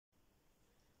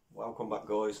Welcome back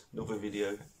guys, another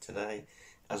video today.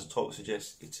 As the title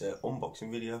suggests, it's an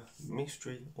unboxing video,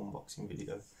 mystery unboxing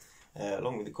video,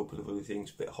 along with a couple of other things,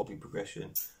 a bit of hobby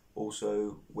progression,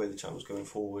 also where the channel's going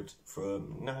forward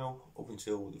from now up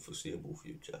until the foreseeable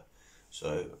future.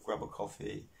 So grab a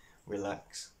coffee,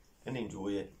 relax and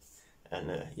enjoy it,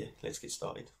 and yeah, let's get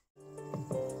started.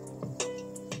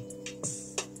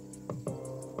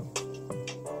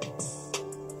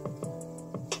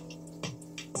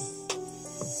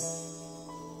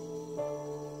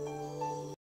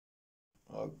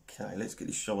 Okay, let's get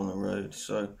this show on the road.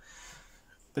 So,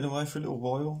 been away for a little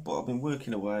while, but I've been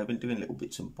working away. I've been doing little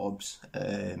bits and bobs,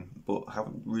 but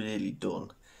haven't really done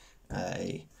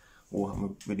a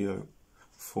Warhammer video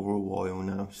for a while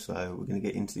now. So we're going to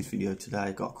get into this video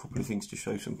today. Got a couple of things to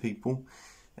show some people,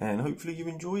 and hopefully you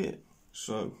enjoy it.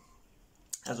 So,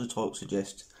 as the title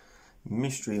suggests,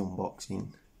 mystery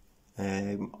unboxing.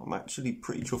 I'm actually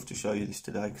pretty chuffed to show you this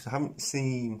today because I haven't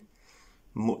seen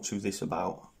much of this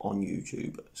about on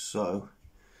YouTube. So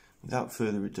without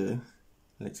further ado,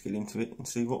 let's get into it and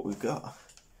see what we've got.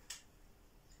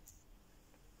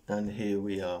 And here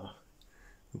we are,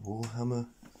 the Warhammer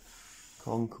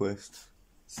Conquest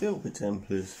Silver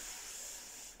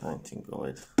Templars painting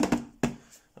guide.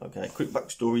 Okay, quick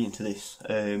backstory into this.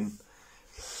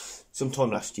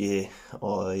 Sometime last year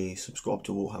I subscribed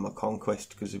to Warhammer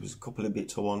Conquest because there was a couple of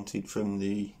bits I wanted from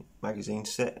the magazine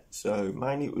set. So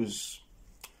mainly it was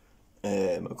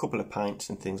a couple of paints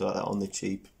and things like that on the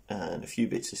cheap, and a few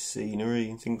bits of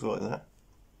scenery and things like that.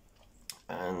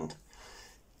 And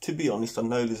to be honest, I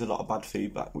know there's a lot of bad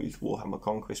feedback with Warhammer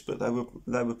Conquest, but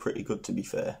they were pretty good, to be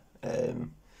fair.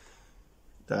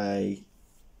 My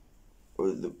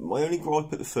only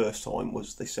gripe at the first time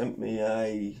was they sent me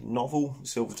a novel,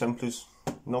 Silver Templars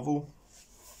novel,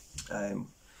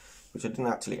 which I didn't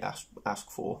actually ask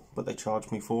for, but they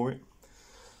charged me for it.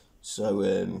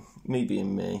 So me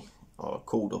being me, I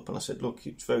called up and I said, look,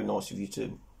 it's very nice of you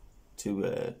to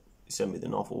send me the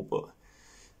novel, but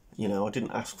you know, I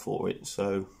didn't ask for it,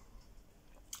 so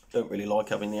don't really like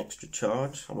having the extra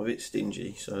charge. I'm a bit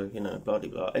stingy, so you know, blah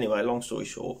blah blah. Anyway, long story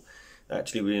short, they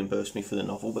actually reimbursed me for the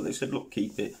novel, but they said, look,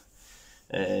 keep it.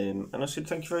 And I said,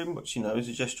 thank you very much, you know, as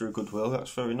a gesture of goodwill,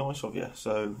 that's very nice of you.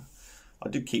 So I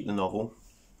did keep the novel,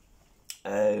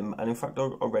 and in fact I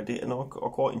read it and I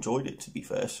quite enjoyed it, to be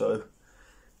fair. So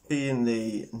being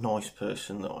the nice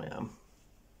person that I am,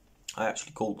 I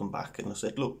actually called them back and I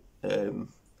said, look, I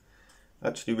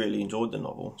actually really enjoyed the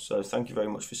novel, so thank you very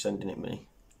much for sending it me.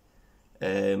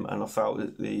 And I felt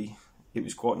that it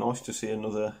was quite nice to see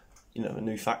another, you know, a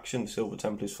new faction, the Silver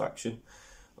Templars faction,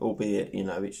 albeit, you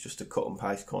know, it's just a cut and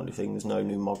paste kind of thing. There's no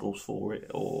new models for it,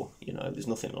 or, you know, there's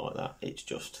nothing like that. It's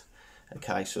just a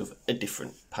case of a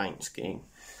different paint scheme.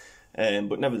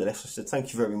 But nevertheless, I said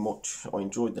thank you very much. I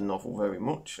enjoyed the novel very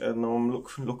much, and I'm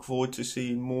look forward to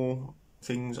seeing more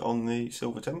things on the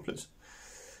Silver Templars.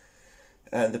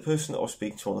 And the person that I was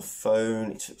speaking to on the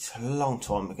phone, it's a long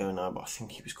time ago now, but I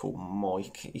think he was called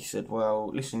Mike. He said, well,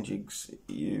 listen Jigs,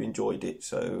 you enjoyed it,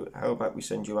 so how about we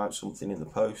send you out something in the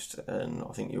post, and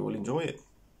I think you will enjoy it.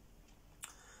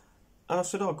 And I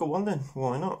said, oh, go on then,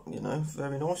 why not? You know,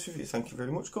 very nice of you, thank you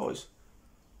very much guys.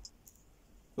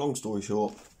 Long story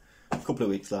short, a couple of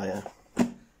weeks later,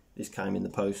 this came in the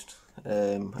post. Had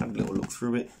a little look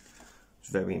through it, was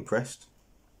very impressed.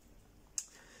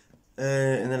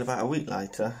 And then about a week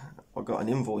later, I got an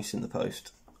invoice in the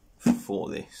post for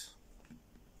this.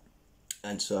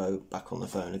 And so, back on the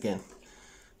phone again.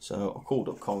 So I called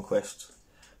up Conquest,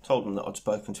 told them that I'd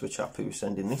spoken to a chap who was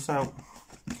sending this out.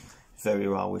 Very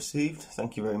well received,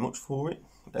 thank you very much for it.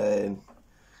 But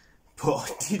I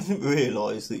didn't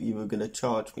realise that you were going to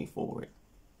charge me for it.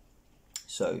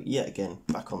 So yet again,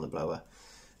 back on the blower.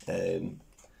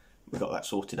 We got that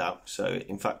sorted out. So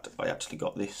in fact, I actually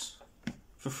got this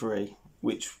for free,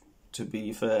 which, to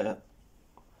be fair,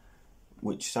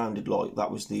 which sounded like that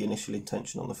was the initial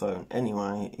intention on the phone.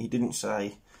 Anyway, he didn't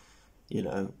say, you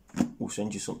know, we'll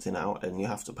send you something out and you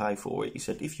have to pay for it. He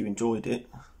said, if you enjoyed it,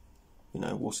 you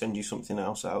know, we'll send you something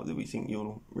else out that we think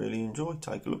you'll really enjoy.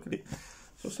 Take a look at it.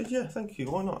 So I said, yeah, thank you,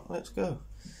 why not? Let's go.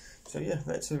 So yeah,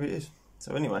 that's who it is.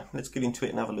 So anyway, let's get into it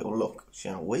and have a little look,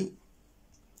 shall we?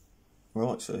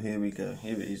 Right, so here we go.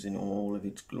 Here it is in all of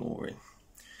its glory.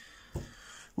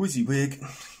 WYSIWYG,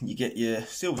 you get your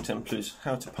Silver Templars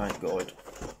How to Paint guide,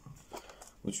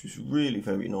 which was really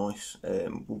very nice.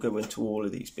 We'll go into all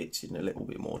of these bits in a little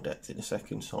bit more depth in a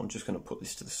second, so I'm just going to put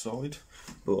this to the side.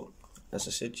 But as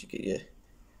I said, you get your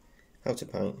How to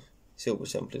Paint Silver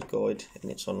Templars guide,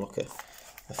 and it's on like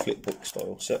a flip book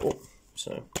style setup.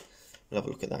 So we'll have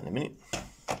a look at that in a minute.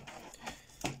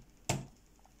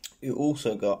 You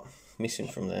also got, missing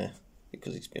from there,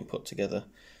 because it's been put together,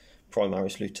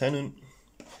 Primaris Lieutenant.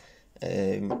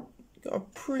 Got a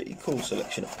pretty cool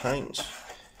selection of paints.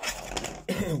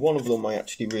 One of them I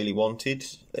actually really wanted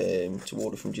to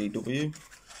order from GW,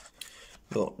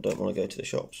 but I don't want to go to the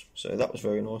shops. So that was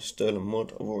very nice. Sterling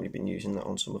Mud, I've already been using that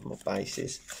on some of my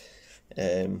bases.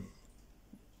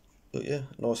 But yeah,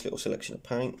 nice little selection of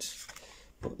paints.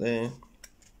 Put there,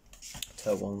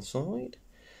 to one side.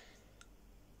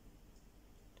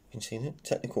 You can see that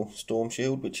technical Storm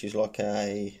Shield, which is like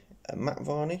a matte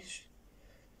varnish,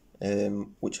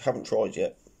 which I haven't tried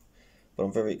yet, but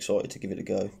I'm very excited to give it a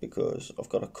go because I've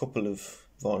got a couple of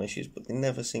varnishes, but they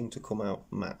never seem to come out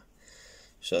matte.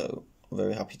 So I'm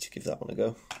very happy to give that one a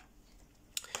go.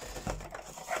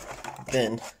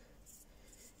 Then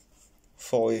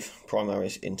 5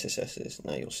 Primaris Intercessors.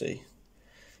 Now you'll see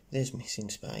there's missing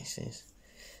spaces,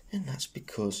 and that's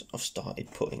because I've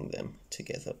started putting them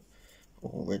together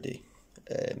already.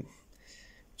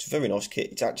 It's a very nice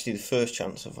kit. It's actually the first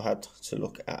chance I've had to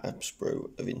look at a sprue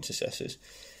of Intercessors.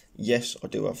 Yes, I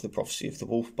do have the Prophecy of the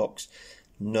Wolf box.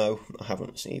 No, I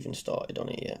haven't even started on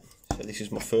it yet. So this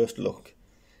is my first look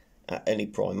at any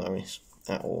Primaris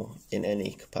at all, in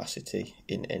any capacity,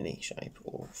 in any shape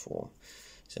or form.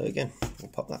 So again,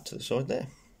 we'll pop that to the side there.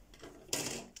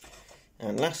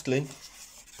 And lastly,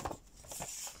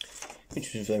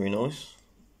 which was very nice,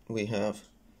 we have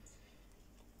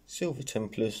Silver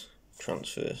Templars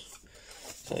transfers.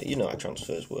 So you know how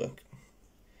transfers work.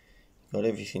 You've got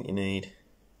everything you need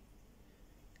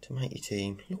to make your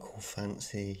team look all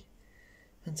fancy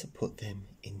and to put them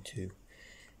into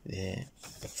their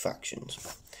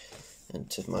factions and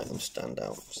to make them stand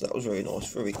out. So that was very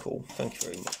nice, very cool. Thank you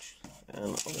very much. And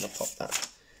I'm going to pop that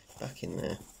back in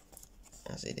there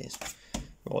as it is.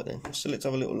 Right then, so let's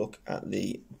have a little look at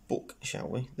the book, shall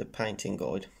we? The painting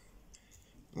guide.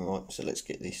 Right, so let's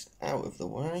get this out of the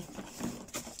way.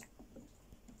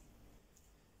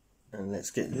 And let's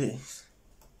get this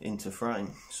into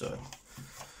frame. So,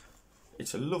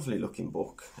 it's a lovely looking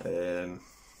book. I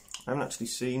haven't actually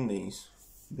seen these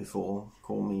before.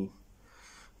 Call me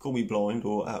blind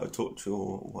or out of touch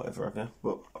or whatever have you,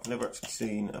 but I've never actually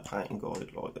seen a painting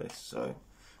guide like this. So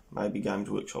maybe Games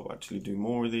Workshop actually do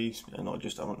more of these, and I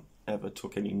just haven't ever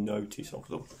took any notice of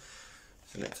them.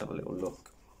 So let's have a little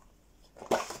look.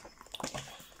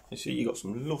 You see, you got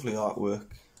some lovely artwork.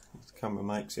 The camera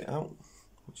makes it out,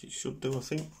 which it should do, I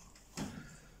think.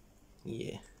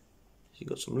 Yeah, so you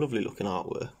got some lovely looking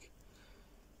artwork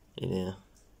in here.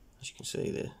 As you can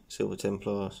see, the Silver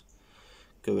Templars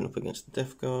going up against the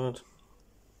Death Guard,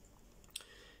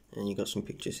 and you got some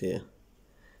pictures here.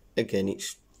 Again,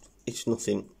 it's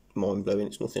nothing mind blowing.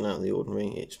 It's nothing out of the ordinary.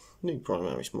 It's new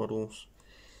Primaris models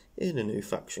in a new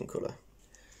faction colour.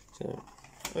 So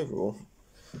overall,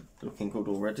 looking good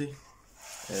already.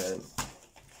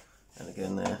 And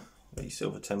again, there, got your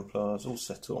Silver Templars all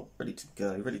set up, ready to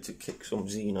go, ready to kick some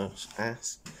Xenos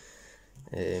ass.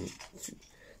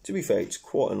 To be fair, it's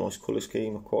quite a nice colour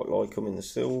scheme. I quite like them in the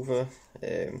silver.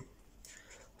 I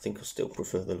think I still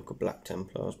prefer the look of Black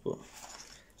Templars, but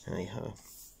anyhow.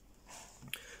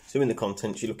 So in the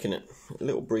contents, you're looking at a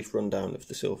little brief rundown of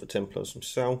the Silver Templars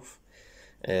themselves,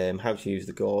 how to use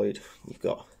the guide. You've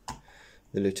got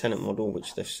the Lieutenant model,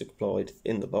 which they've supplied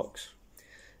in the box,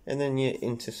 and then your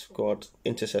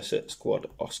Intercessor Squad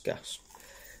OSCAS,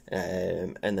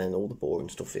 and then all the boring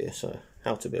stuff here. So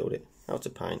how to build it, how to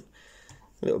paint,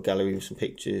 a little gallery with some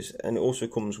pictures, and it also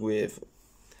comes with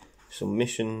some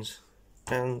missions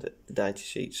and the data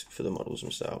sheets for the models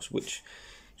themselves, which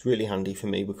is really handy for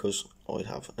me because I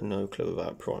have no clue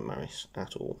about Primaris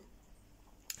at all.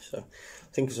 So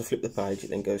I think as I flip the page, it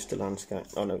then goes to landscape.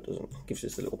 Oh no, it doesn't. It gives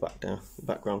us the little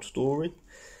background story.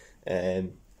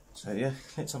 So yeah,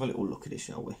 let's have a little look at it,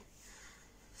 shall we?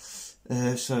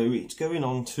 So it's going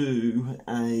on to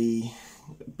a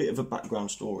bit of a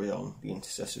background story on the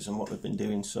Intercessors and what they've been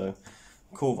doing. So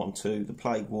Corvon 2, the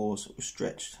Plague Wars were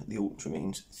stretched the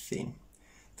Ultramarines thin.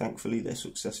 Thankfully, their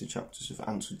successor chapters have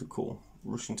answered the call,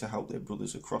 rushing to help their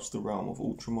brothers across the realm of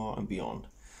Ultramar and beyond.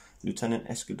 Lieutenant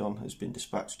Escadon has been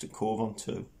dispatched to Corvon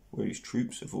 2, where his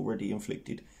troops have already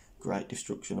inflicted great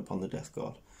destruction upon the Death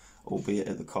Guard, albeit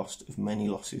at the cost of many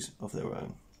losses of their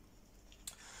own.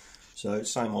 So,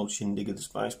 same old shindig of the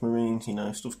Space Marines, you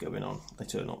know, stuff going on. They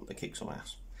turn up, they kick some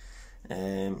ass.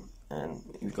 And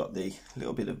we've got the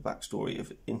little bit of backstory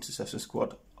of Intercessor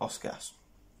Squad OSCAS.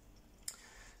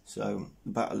 So,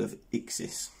 the Battle of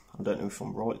Ixis. I don't know if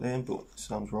I'm right there, but it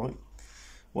sounds right.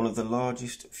 One of the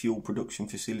largest fuel production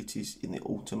facilities in the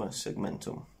Ultima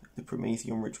Segmentum, the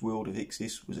Promethean-rich world of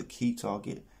Ixis was a key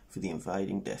target for the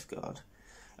invading Death Guard.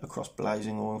 Across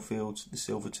blazing oil fields, the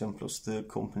Silver Templars' third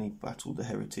company battled the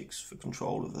heretics for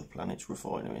control of the planet's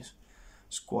refineries.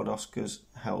 Squad Oscars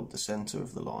held the centre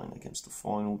of the line against the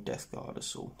final Death Guard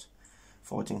assault.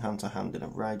 Fighting hand to hand in a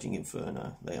raging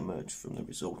inferno, they emerged from the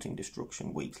resulting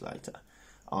destruction weeks later,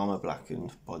 armour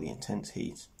blackened by the intense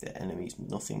heat, their enemies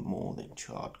nothing more than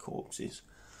charred corpses.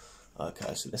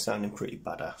 Okay, so they're sounding pretty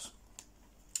badass.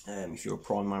 If you're a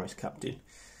Primaris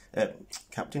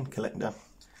collector,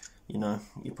 you know,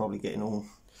 you're probably getting all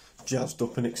jazzed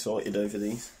up and excited over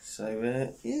these. So,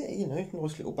 yeah, you know,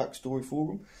 nice little backstory for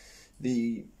them.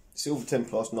 The Silver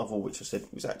Templars novel, which I said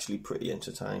was actually pretty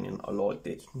entertaining. I liked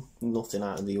it. Nothing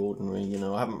out of the ordinary, you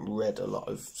know. I haven't read a lot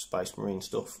of Space Marine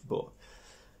stuff, but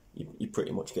you're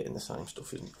pretty much getting the same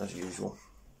stuff as usual.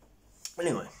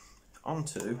 Anyway, on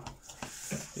to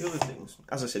the other things.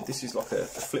 As I said, this is like a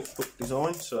flip book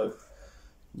design, so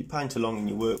you paint along and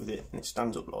you work with it, and it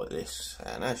stands up like this.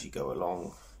 And as you go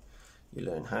along, you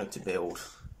learn how to build,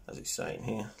 as it's saying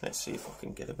here. Let's see if I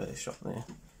can get a better shot there.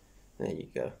 There you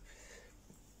go.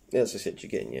 As I said, you're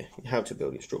getting your how to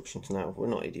build instructions now. We're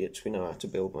not idiots, we know how to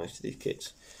build most of these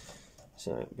kits.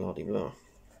 So, blah de blah.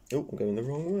 Oh, I'm going the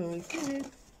wrong way.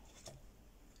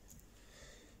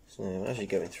 So, as you're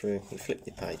going through, you flip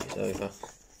the pages over.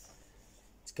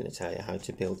 It's going to tell you how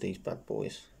to build these bad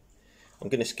boys. I'm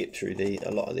going to skip through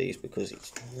a lot of these because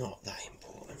it's not that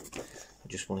important. I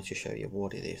just wanted to show you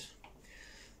what it is.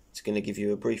 It's going to give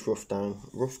you a brief rough down,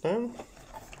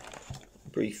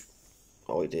 brief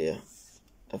idea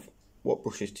of what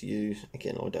brushes to use.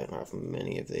 Again, I don't have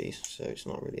many of these, so it's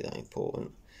not really that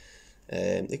important.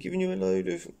 They're giving you a load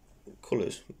of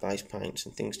colours, base paints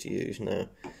and things to use. Now,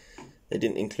 they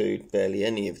didn't include barely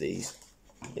any of these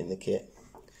in the kit,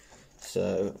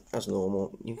 so as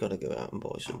normal, you've got to go out and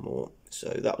buy some more. So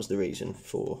that was the reason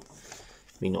for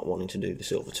me not wanting to do the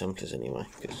Silver Templars anyway,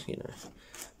 because, you know,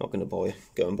 I'm not going to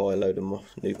go and buy a load of more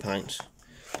new paints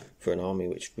for an army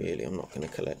which really I'm not going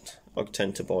to collect. I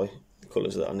tend to buy the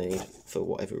colours that I need for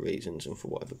whatever reasons and for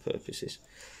whatever purposes.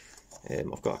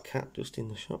 I've got a cat just in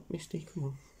the shop. Misty, come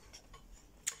on.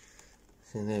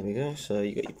 So there we go. So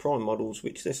you got your prime models,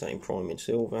 which they're saying prime in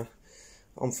silver.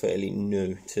 I'm fairly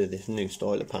new to this new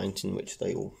style of painting, which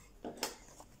they all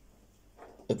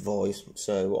advise.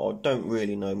 So I don't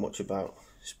really know much about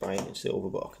spraying in silver,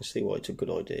 but I can see why it's a good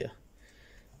idea.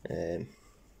 And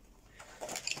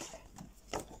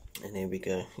here we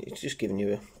go. It's just giving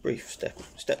you a brief step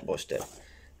by step,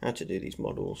 how to do these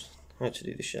models, how to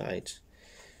do the shades,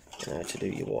 and how to do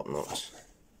your whatnots.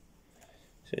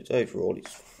 So it's overall,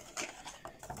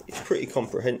 it's pretty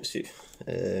comprehensive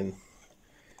and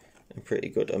pretty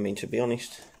good. I mean, to be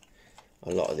honest,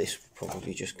 a lot of this would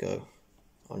probably just go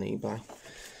on eBay.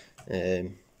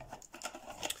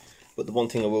 But the one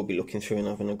thing I will be looking through and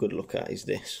having a good look at is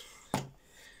this,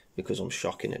 because I'm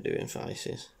shocking at doing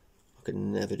faces. I could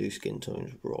never do skin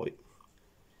tones right,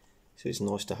 so it's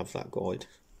nice to have that guide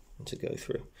and to go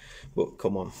through. But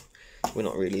come on, we're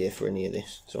not really here for any of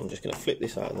this, so I'm just going to flip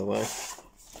this out of the way.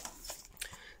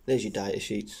 There's your data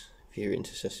sheets for your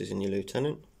intercessors and your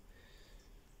lieutenant.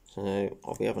 So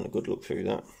I'll be having a good look through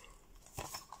that.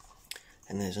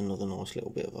 And there's another nice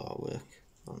little bit of artwork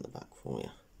on the back for you.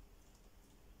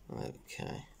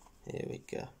 Okay, here we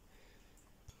go.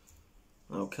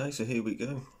 Okay, so here we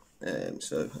go.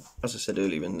 So as I said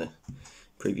earlier in the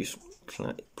previous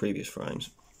frames,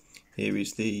 here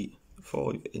is the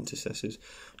 5 intercessors.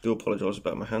 I do apologise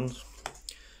about my hands.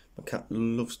 My cat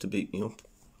loves to beat me up.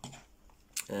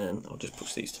 And I'll just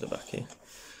push these to the back here.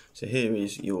 So here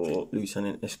is your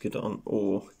Lieutenant Escadon,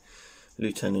 or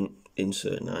Lieutenant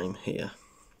insert name here.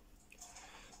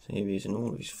 So here he is in all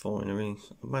of his finery.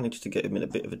 I managed to get him in a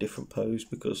bit of a different pose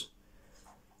because,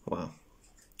 well,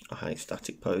 I hate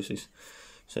static poses.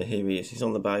 So here he is, he's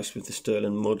on the base with the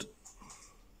sterling mud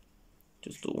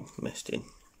just all messed in,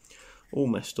 all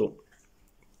messed up.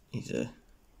 He's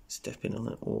stepping on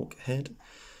an orc head,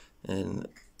 and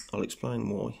I'll explain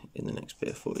why in the next bit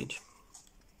of footage.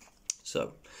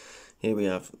 So here we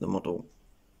have the model.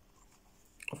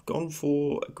 I've gone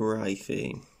for a grey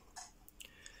theme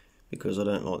because I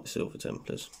don't like the Silver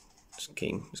Templars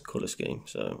scheme, this colour scheme,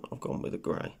 so I've gone with a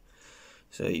grey.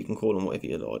 So you can call them whatever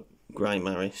you like, grey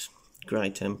Maris, grey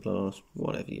Templars,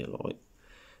 whatever you like.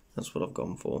 That's what I've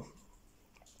gone for.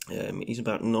 He's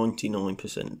about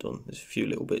 99% done. There's a few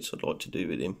little bits I'd like to do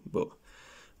with him, but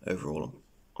overall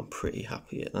I'm pretty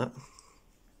happy at that.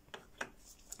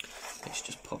 Let's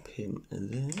just pop him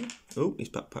there. Oh, his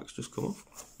backpack's just come off.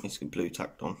 It's blue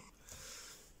tacked on.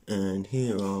 And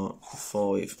here are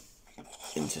 5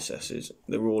 intercessors.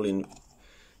 They're all in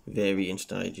varying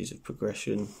stages of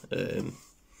progression.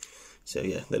 So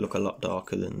yeah, they look a lot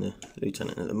darker than the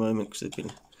Lieutenant at the moment because they've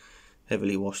been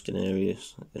heavily washed in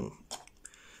areas, and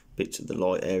bits of the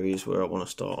light areas where I want to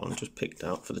start on just picked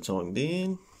out for the time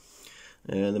being.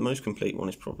 The most complete one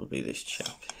is probably this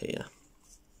chap here.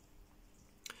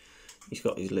 He's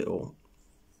got his little,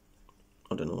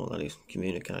 I don't know what that is,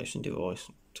 communication device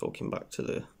talking back to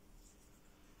the,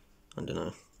 I don't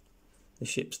know, the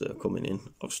ships that are coming in.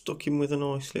 I've stuck him with a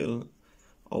nice little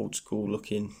old school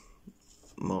looking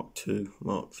Mark II,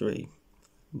 Mark III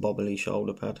bobbly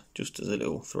shoulder pad, just as a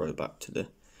little throwback to the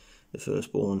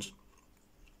firstborns.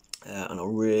 And I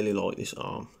really like this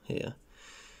arm here.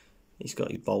 He's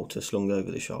got his bolter slung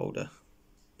over the shoulder,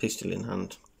 pistol in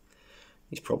hand.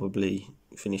 He's probably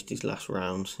finished his last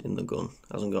rounds in the gun,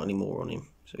 hasn't got any more on him,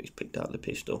 so he's picked out the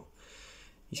pistol.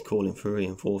 He's calling for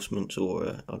reinforcements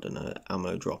or I don't know,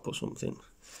 ammo drop or something.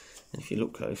 And if you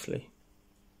look closely,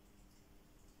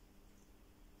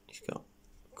 he's got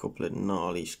a couple of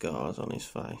gnarly scars on his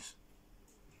face.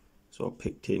 So I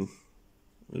picked him,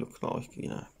 looked like, you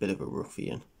know, a bit of a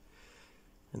ruffian.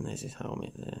 And there's his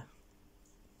helmet there.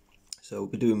 So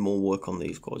we'll be doing more work on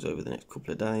these guys over the next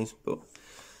couple of days, but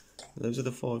those are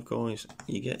the 5 guys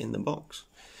you get in the box.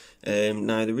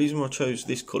 Now the reason why I chose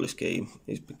this colour scheme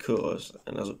is because,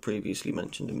 and as I previously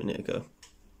mentioned a minute ago,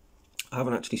 I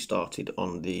haven't actually started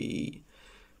on the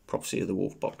Prophecy of the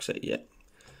Wolf box set yet.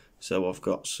 So I've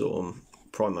got some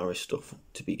Primaris stuff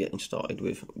to be getting started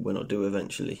with when I do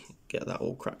eventually get that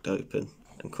all cracked open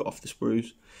and cut off the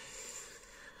sprues.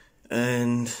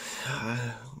 And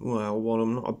well, while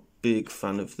I'm not a big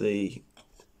fan of the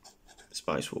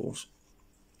Space Wolves,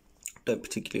 don't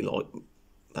particularly like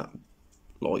that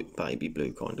light baby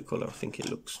blue kind of colour. I think it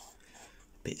looks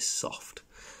a bit soft.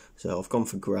 So I've gone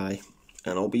for grey,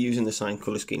 and I'll be using the same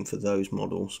colour scheme for those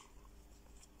models.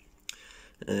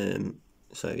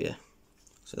 So yeah,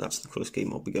 so that's the colour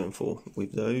scheme I'll be going for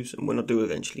with those. And when I do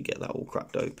eventually get that all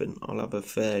cracked open, I'll have a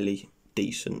fairly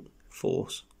decent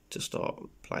force to start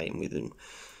playing with and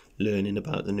learning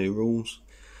about the new rules.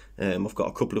 I've got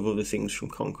a couple of other things from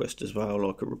Conquest as well,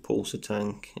 like a repulsor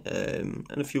tank and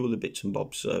a few other bits and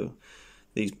bobs. So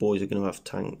these boys are going to have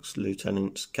tanks,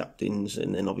 lieutenants, captains,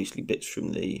 and then obviously bits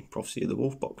from the Prophecy of the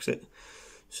Wolf box set.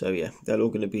 So yeah, they're all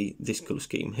going to be this colour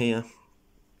scheme here.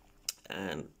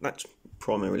 And that's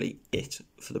primarily it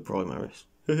for the Primaris.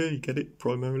 You get it?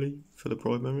 Primarily for the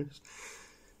Primaris?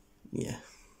 Yeah,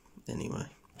 anyway.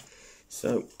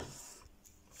 So,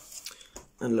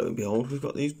 and lo and behold, we've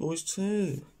got these boys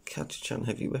too. Catachan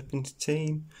Heavy Weapons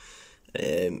team.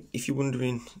 If you're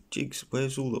wondering, Jigs,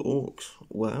 where's all the orcs?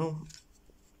 Well,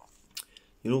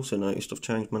 you'll also notice I've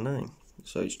changed my name.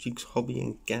 So it's Jigs Hobby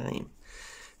and Game.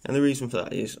 And the reason for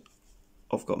that is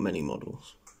I've got many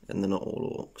models and they're not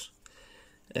all orcs.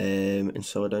 And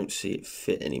so I don't see it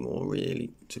fit anymore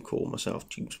really to call myself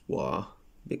Jigs War,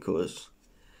 because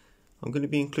I'm going to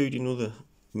be including other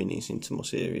minis into my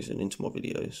series and into my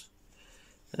videos,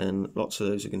 and lots of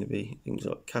those are going to be things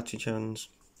like Catachans,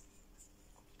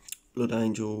 Blood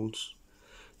Angels,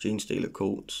 Gene Stealer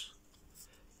Cults,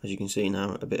 as you can see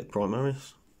now a bit of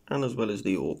Primaris, and as well as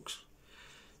the Orcs.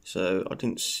 So I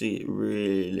didn't see it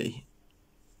really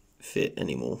fit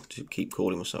anymore to keep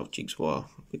calling myself Jigs War,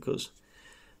 because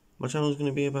my channel is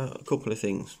going to be about a couple of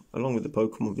things, along with the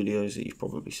Pokemon videos that you've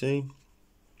probably seen.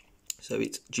 So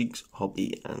it's Jigs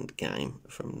Hobby and Game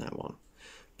from now on,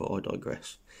 but I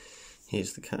digress.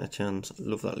 Here's the Catachans. I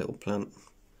love that little plant.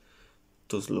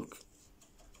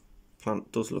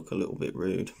 Plant does look a little bit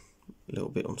rude, a little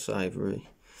bit unsavoury,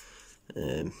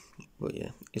 but yeah,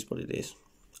 it's what it is.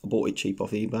 I bought it cheap off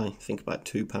eBay, I think about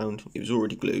 £2. It was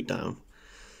already glued down,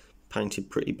 painted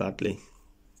pretty badly,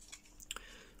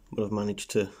 but I've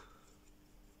managed to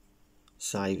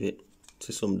save it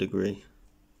to some degree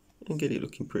and get it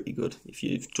looking pretty good. If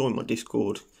you've joined my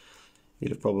Discord,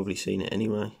 you'll have probably seen it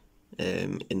anyway,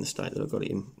 in the state that I got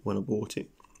it in when I bought it.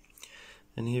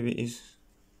 And here it is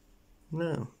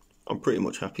now. I'm pretty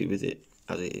much happy with it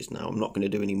as it is now. I'm not going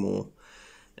to do any more,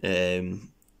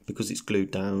 because it's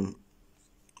glued down.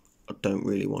 I don't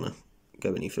really want to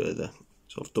go any further,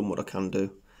 so I've done what I can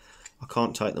do. I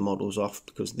can't take the models off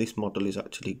because this model is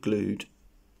actually glued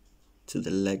to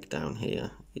the leg down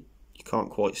here. You can't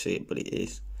quite see it, but it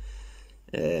is.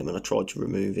 And I tried to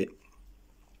remove it,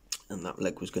 and that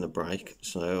leg was going to break,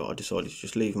 so I decided to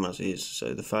just leave them as is.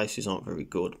 So the faces aren't very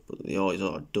good, but the eyes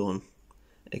are done.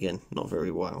 Again, not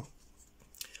very well.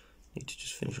 Need to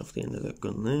just finish off the end of that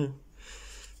gun there.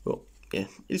 But yeah,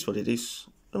 it is what it is,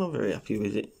 and I'm very happy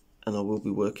with it. And I will be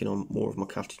working on more of my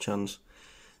Catachans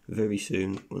very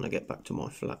soon when I get back to my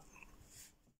flat.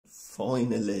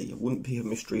 Finally, it wouldn't be a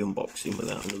mystery unboxing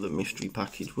without another mystery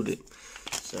package, would it?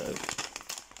 So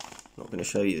I'm not going to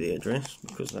show you the address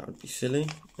because that would be silly,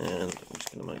 and I'm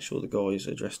just going to make sure the guy's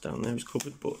address down there is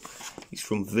covered. But he's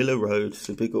from Villa Road,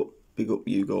 so big up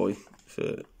you guy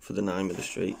for the name of the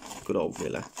street. Good old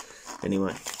Villa.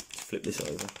 Anyway, let's flip this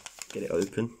over, get it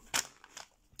open,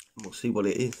 and we'll see what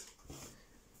it is.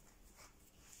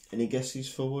 Any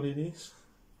guesses for what it is?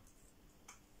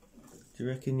 Do you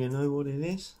reckon you know what it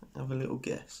is? Have a little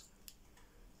guess.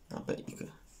 I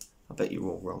bet you're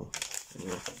all wrong.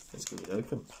 Anyway, let's get it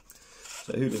open.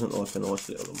 So who doesn't like a nice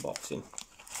little unboxing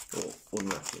or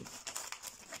unwrapping?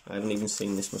 I haven't even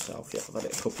seen this myself yet. I've had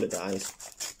it a couple of days.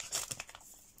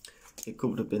 It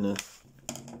could have been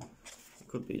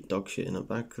could be dog shit in a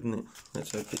bag, couldn't it?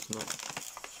 Let's hope it's not.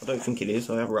 I don't think it is.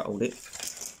 I have rattled it.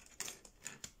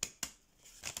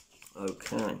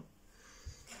 Okay.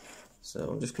 So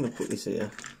I'm just going to put this here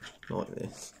like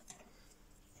this.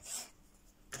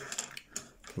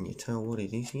 Can you tell what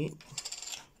it is yet?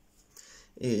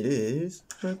 It is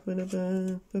a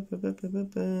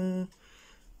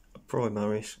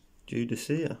Primaris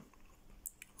Judicea,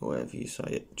 however you say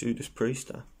it, Judas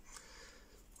Priester.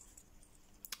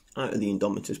 Out of the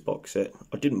Indomitus box set.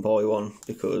 I didn't buy one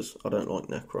because I don't like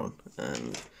Necron,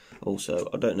 and also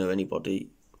I don't know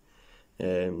anybody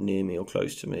near me or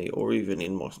close to me, or even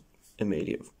in my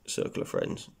immediate circle of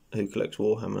friends who collects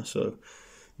Warhammer, so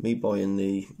me buying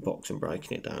the box and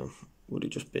breaking it down would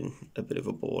have just been a bit of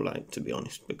a ball ache, to be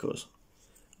honest, because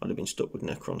I'd have been stuck with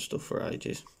Necron stuff for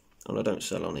ages, and I don't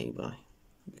sell on eBay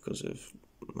because of,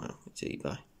 well, it's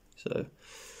eBay. So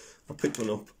I picked one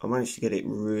up. I managed to get it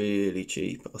really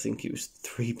cheap. I think it was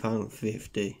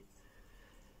 £3.50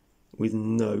 with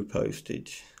no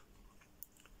postage.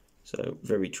 So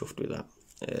very chuffed with that.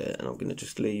 And I'm going to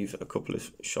just leave a couple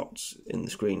of shots in the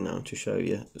screen now to show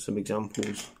you some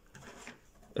examples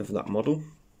of that model.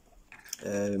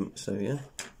 So yeah,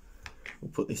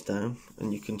 we'll put this down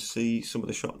and you can see some of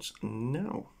the shots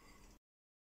now.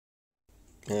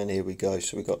 And here we go.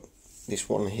 So we got this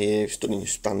one here, it's done in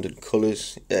standard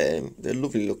colours. They're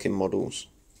lovely looking models.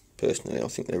 Personally, I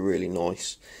think they're really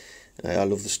nice. I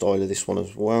love the style of this one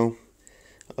as well.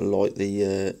 I like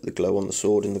the glow on the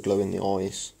sword and the glow in the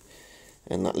eyes,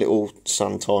 and that little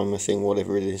sand timer thing,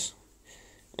 whatever it is.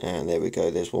 And there we go.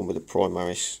 There's one with a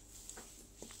Primaris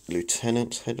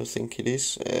Lieutenant's head, I think it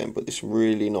is. But this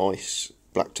really nice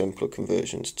Black Templar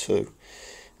conversions too.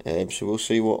 So we'll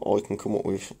see what I can come up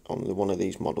with on one of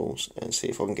these models and see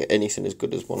if I can get anything as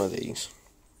good as one of these.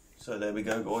 So there we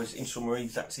go, guys. In summary,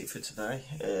 that's it for today.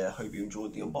 I hope you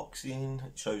enjoyed the unboxing.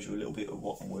 It shows you a little bit of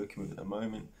what I'm working with at the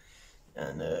moment,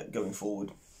 and going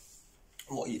forward,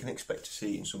 what you can expect to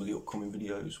see in some of the upcoming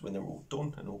videos when they're all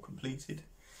done and all completed.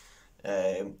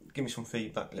 Give me some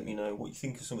feedback. Let me know what you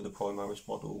think of some of the Primaris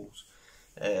models.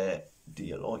 Do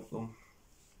you like them?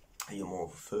 Are you more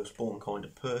of a firstborn kind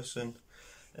of person?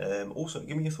 Also,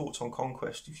 give me your thoughts on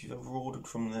Conquest. If you've ever ordered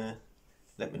from there,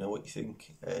 let me know what you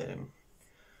think.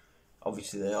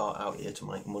 Obviously, they are out here to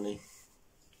make money.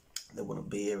 They wouldn't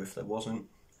be here if they wasn't.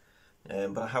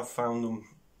 But I have found them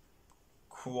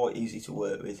quite easy to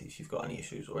work with. If you've got any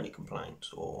issues or any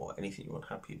complaints or anything you're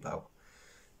unhappy about,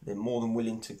 they're more than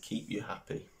willing to keep you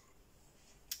happy.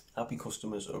 Happy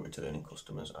customers are returning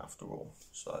customers after all.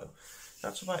 So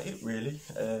that's about it, really.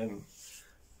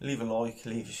 Leave a like,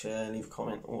 leave a share, leave a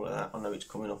comment, all of that. I know it's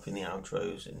coming up in the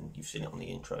outros and you've seen it on the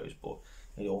intros, but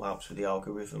it all helps with the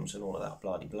algorithms and all of that,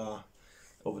 blah de blah.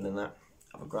 Other than that,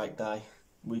 have a great day.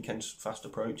 Weekend's fast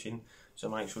approaching, so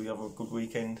make sure you have a good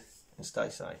weekend and stay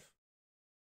safe.